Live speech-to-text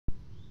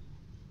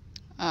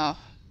Oh,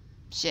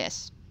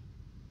 yes.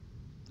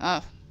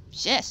 Oh,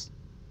 yes.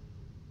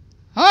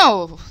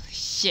 Oh,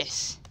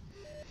 yes.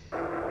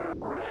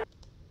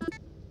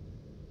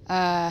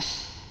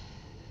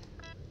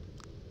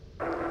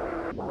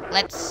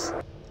 Let's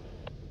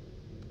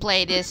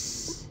play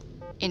this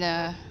in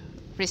a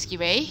risky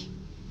way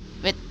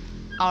with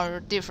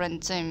our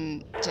different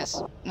team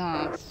just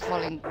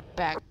falling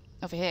back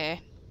over here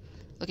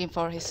looking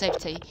for his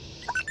safety.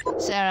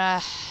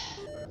 Sarah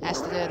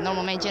as the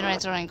normal main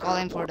generator and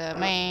Colin for the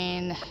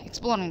main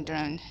exploring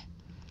drone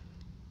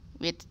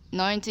with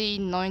 90,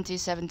 90,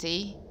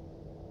 70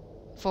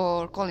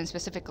 for Colin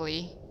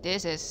specifically.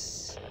 This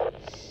is...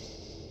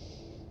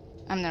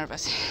 I'm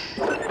nervous.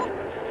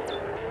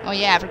 Oh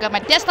yeah, I forgot my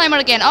death timer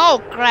again.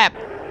 Oh crap.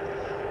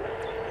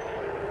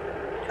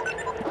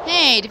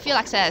 Hey, the fuel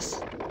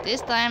access.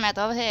 This time at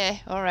over here.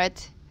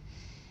 Alright.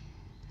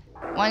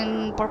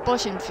 1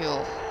 propulsion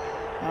fuel.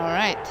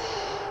 Alright.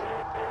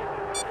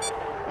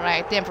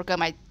 Right, then forgot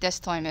my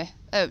death timer.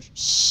 Oh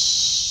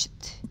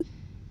shit.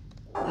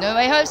 No,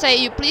 I hope so.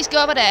 You please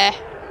go over there.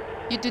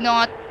 You do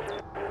not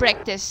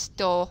break this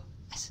door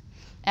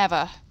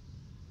ever.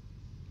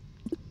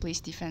 Please,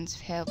 defense,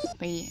 help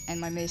me and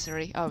my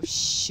misery. Oh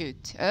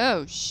shoot.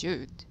 Oh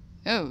shoot.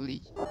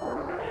 Holy.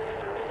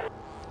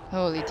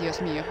 Holy Dios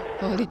mío.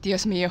 Holy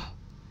Dios mío.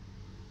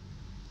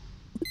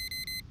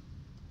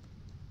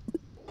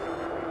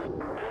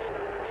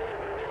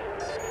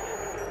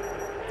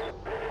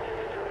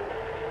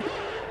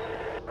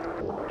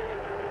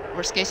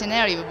 Worst case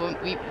scenario,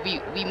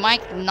 we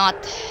might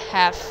not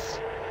have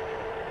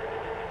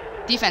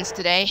defense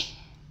today.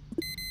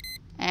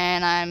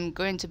 And I'm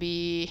going to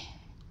be...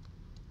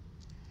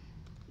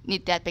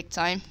 need that big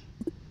time.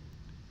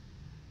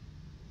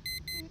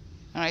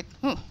 Alright.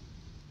 Ooh.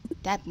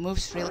 That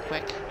moves real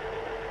quick.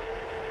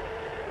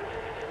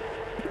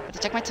 Have to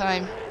check my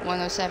time.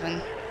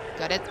 107.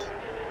 Got it.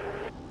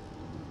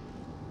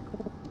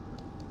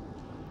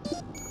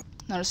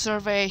 Another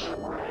survey.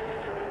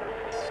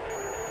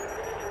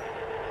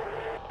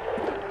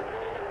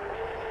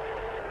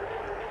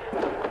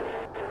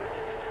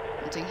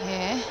 Nothing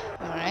here.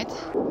 Alright.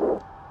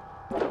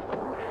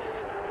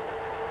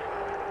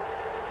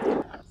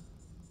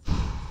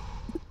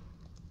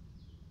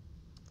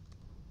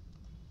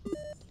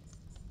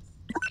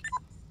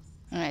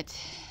 Alright.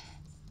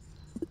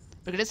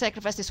 We're gonna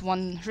sacrifice this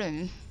one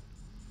room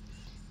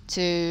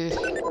to,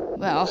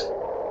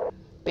 well,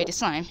 bait the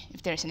slime,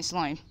 if there is any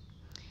slime.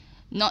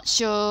 Not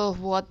sure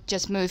what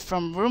just moved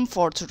from room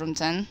 4 to room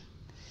 10.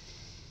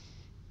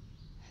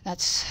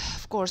 That's,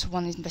 of course,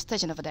 one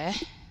infestation over there.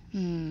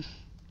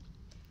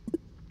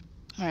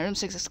 Alright, room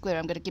 6 is clear,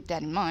 I'm gonna keep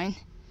that in mind.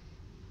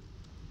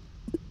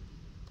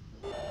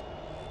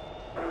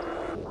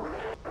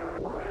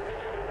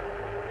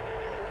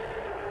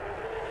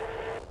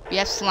 We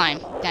have slime,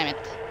 damn it.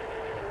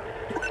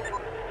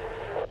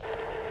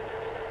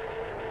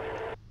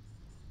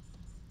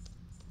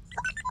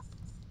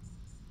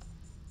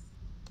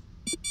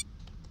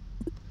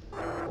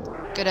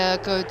 Gotta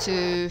go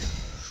to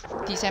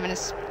D7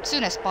 as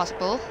soon as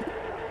possible.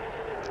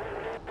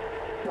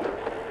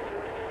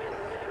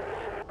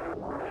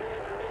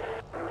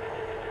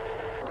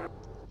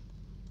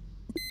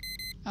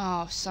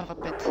 Oh, son of a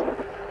bit.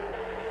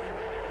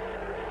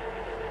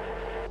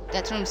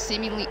 That room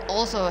seemingly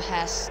also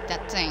has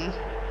that thing.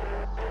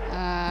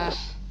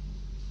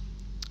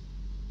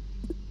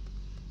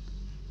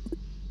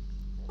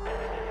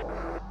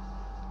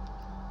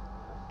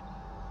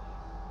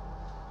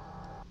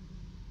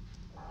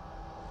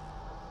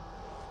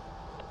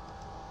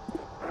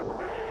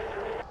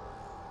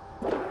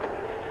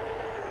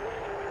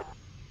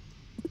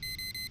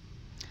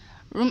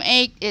 Room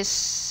 8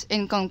 is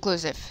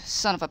inconclusive,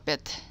 son of a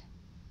bit.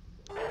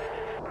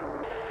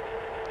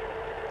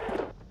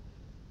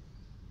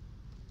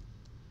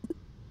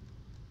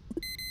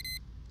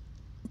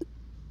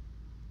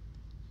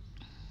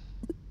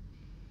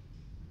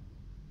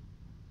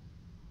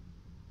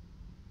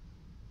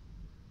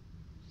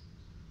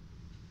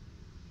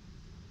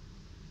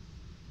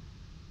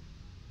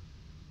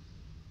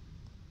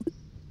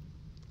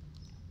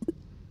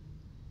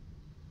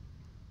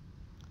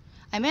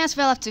 I may as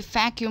well have to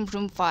vacuum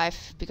room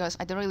 5 because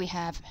I don't really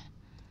have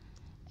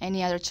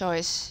any other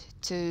choice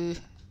to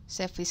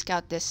safely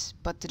scout this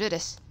but to do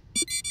this.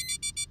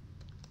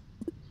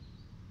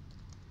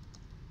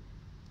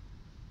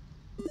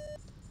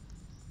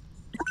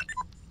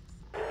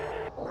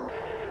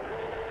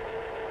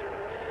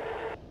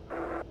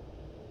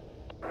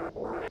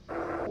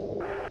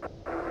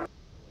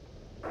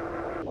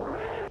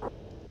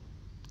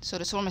 So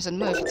the swarm is on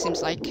move, it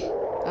seems like,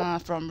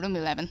 from room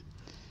 11.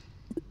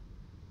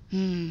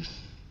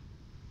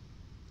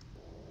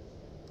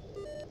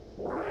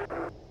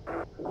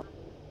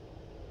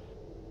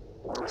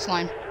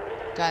 Slime.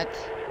 Gotcha,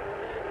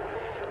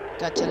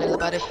 little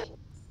buddy.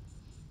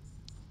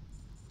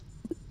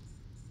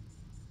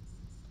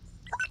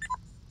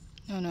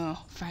 No,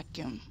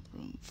 vacuum.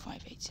 Room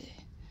 580.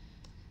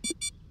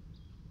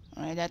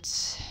 Alright,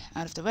 that's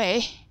out of the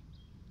way.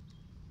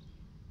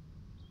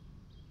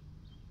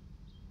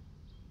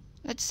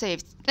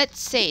 Let's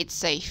say it's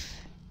safe.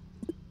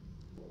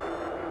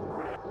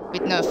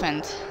 With no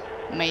vent,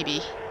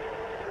 maybe.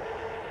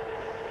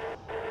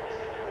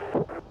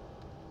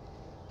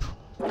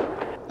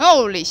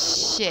 Holy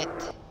shit!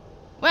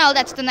 Well,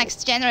 that's the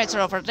next generator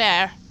over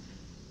there.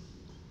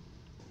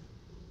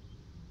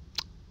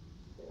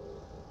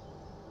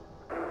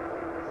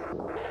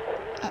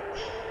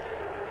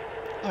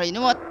 Alright, you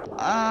know what?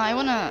 I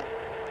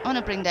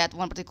wanna bring that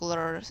one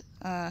particular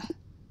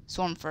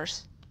swarm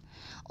first.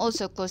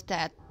 Also close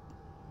that.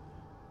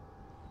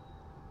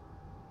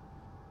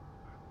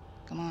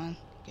 Come on,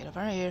 get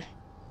over here.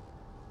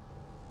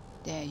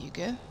 There you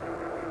go.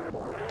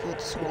 Good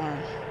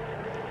swarm.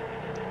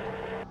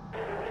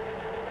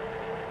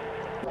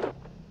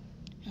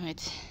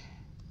 Right.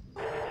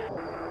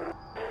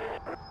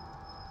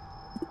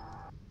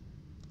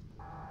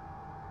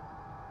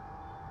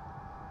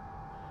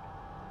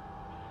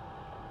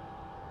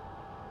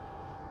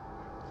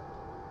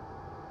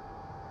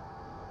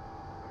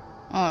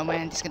 Oh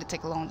man, this is gonna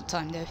take a long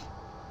time though.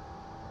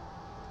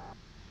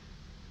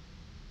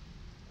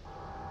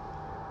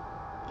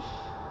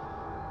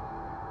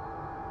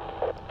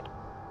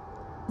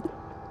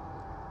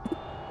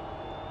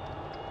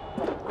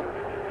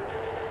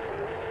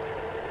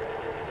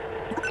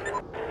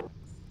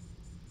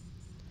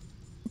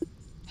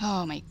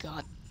 Oh my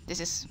god,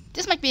 this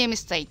might be a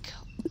mistake,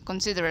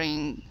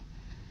 considering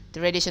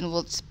the radiation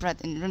would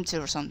spread in room 2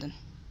 or something.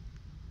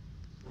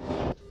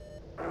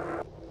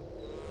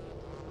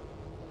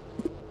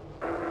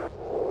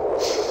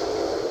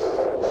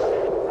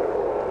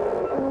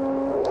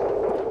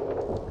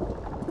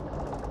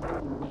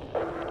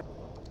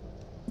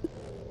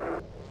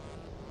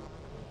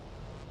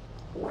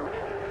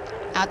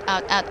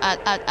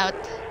 Out.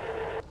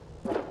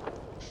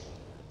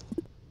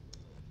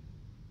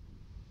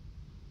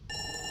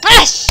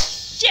 Ah,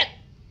 shit!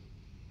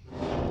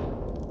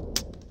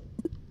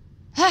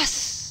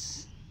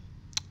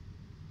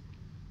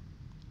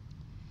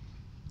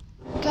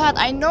 God,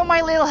 I know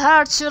my little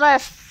heart should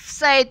have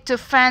said to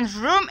fan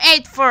room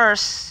 8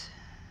 first.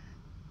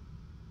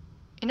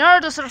 In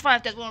order to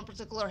survive that one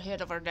particular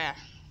hit over there.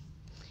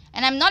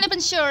 And I'm not even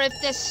sure if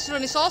this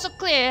room is also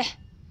clear.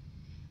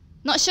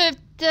 Not sure if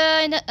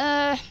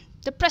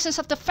the presence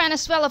of the fan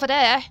as well over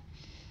there.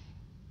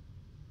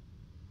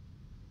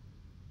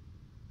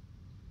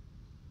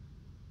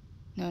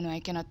 No, I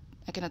cannot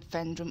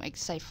fan room 8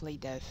 safely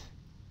though.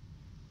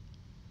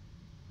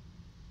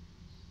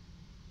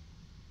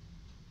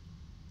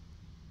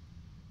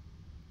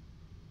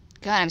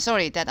 God, I'm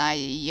sorry that I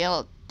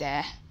yelled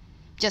there.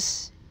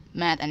 Just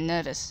mad and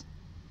nervous.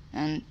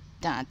 And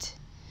that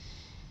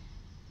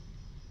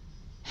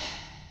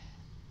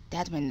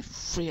went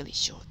really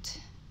short.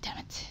 Damn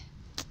it.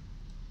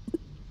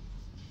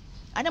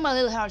 I know my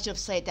little heart should have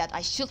said that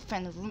I should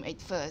fan room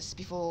 8 first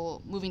before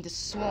moving the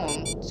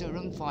swarm to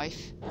room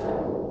 5.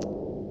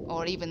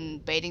 Or even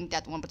baiting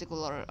that one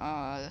particular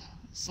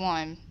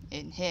slime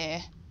in here.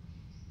 I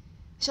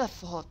should have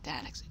thought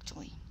that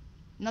actually.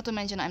 Not to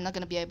mention I'm not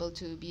gonna be able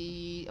to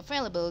be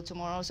available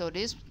tomorrow, so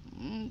this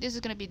is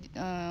gonna be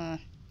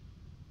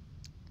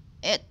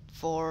it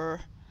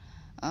for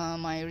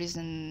my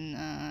recent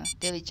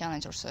daily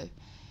challenge or so. You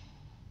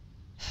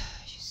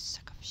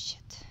suck of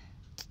shit.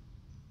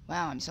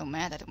 Wow, I'm so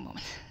mad at the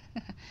moment.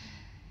 I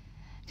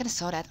kinda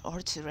saw that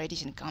R2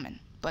 radiation coming,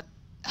 but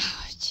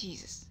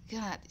Jesus,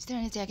 God, is there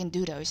anything I can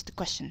do though? Is the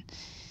question.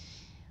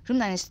 Room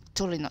 9 is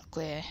totally not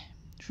clear.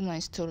 Room 9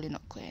 is totally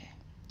not clear.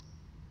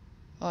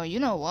 Oh, you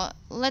know what?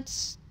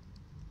 Let's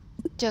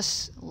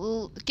just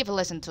give a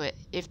lesson to it.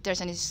 If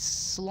there's any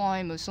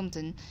slime or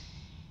something,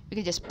 we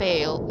can just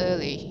bail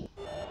early.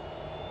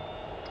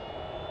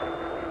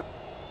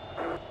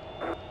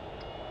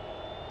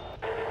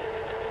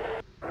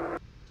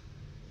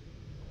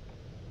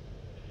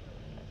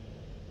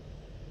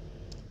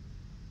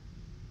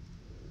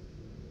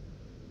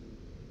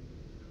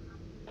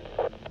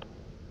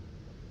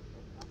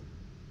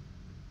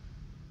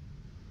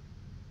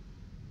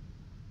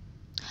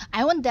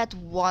 I want that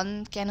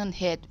one cannon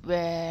hit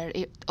where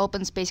it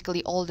opens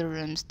basically all the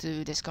rooms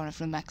to this kind of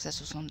room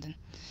access or something.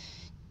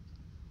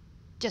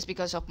 Just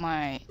because of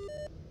my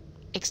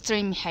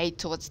extreme hate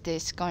towards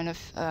this kind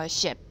of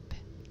ship.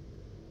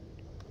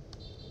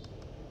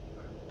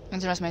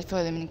 And there's my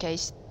foil in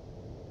case.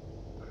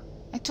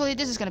 Actually,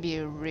 this is gonna be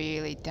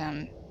really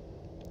damn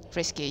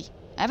risky.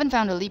 I haven't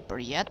found a leaper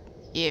yet.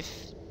 If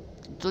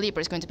the leaper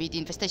is going to be the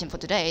infestation for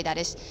today, that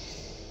is.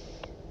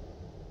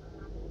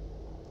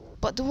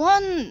 But the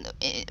one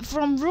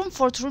from room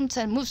 4 to room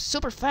 10 moves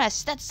super fast.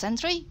 Is that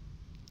sentry?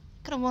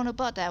 Kinda wonder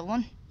about that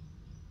one.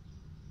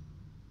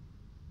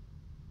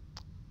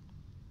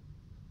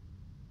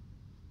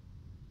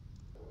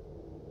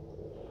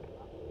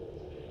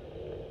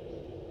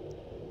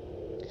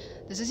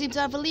 Doesn't seem to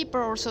have a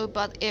leaper or so,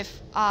 but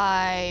if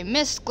I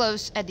miss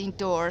close at the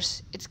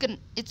doors,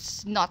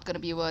 it's not gonna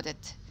be worth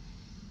it.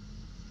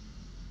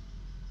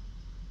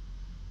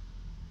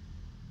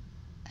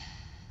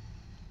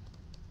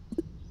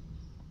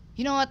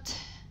 You know what?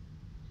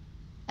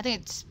 I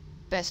think it's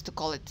best to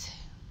call it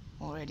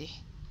already.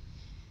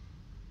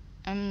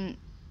 I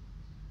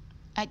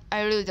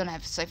really don't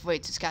have a safe way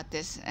to scout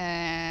this,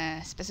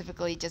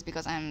 specifically just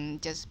because I'm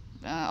just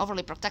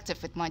overly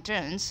protective with my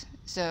drones,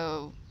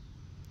 so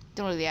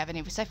don't really have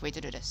any safe way to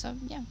do this. So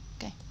yeah,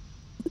 okay.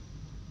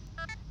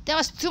 That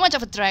was too much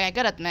of a drag, I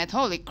gotta admit.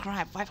 Holy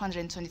crap,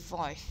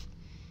 525.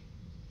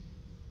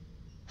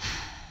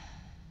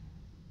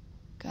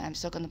 God, I'm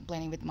still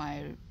complaining with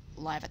my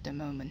life at the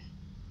moment.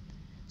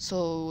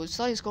 So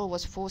study score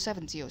was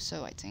 470 or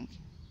so, I think.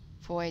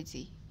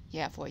 480.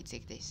 Yeah,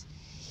 480 it is.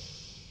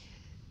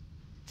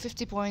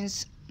 50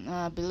 points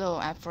below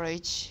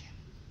average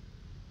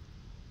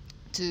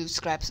to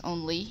scraps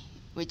only,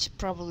 which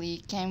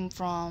probably came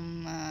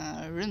from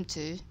room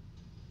 2,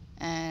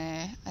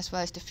 as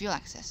well as the fuel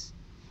access.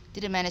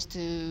 Didn't manage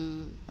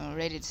to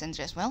raid the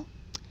sentry as well.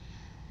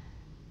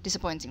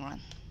 Disappointing run.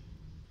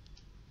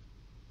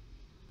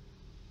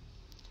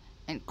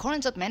 And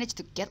Corinthot managed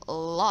to get a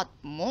lot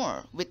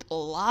more with a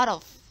lot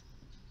of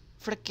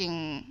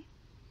freaking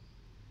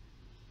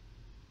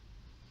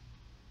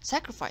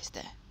sacrifice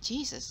there.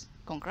 Jesus,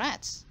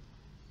 congrats.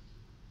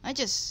 I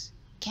just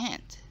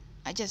can't.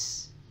 I'm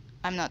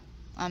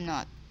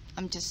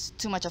just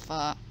too much of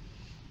a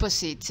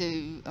pussy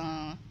to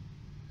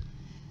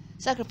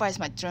sacrifice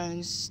my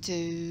drones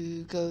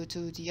to go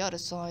to the other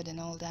side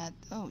and all that.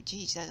 Oh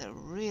geez, that's a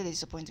really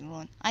disappointing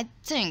run. I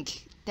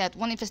think that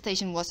one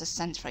infestation was a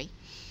sentry.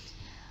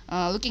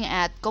 Looking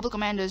at Global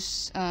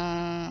Commander's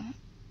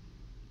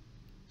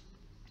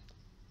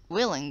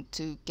willing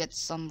to get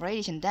some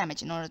radiation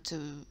damage in order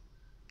to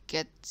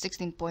get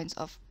 16 points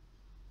of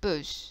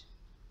boost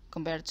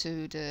compared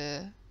to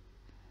the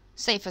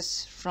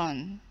safest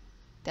run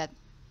that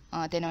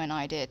Deno and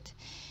I did.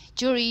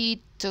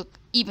 Jury took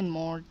even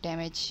more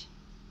damage.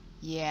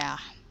 Yeah.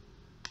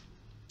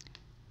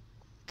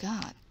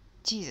 God,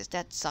 Jesus,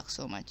 that sucks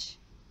so much.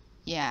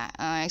 Yeah,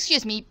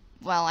 excuse me.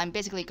 Well, I'm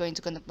basically going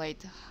to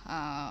contemplate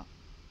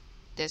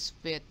this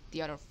with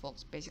the other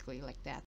folks, basically like that.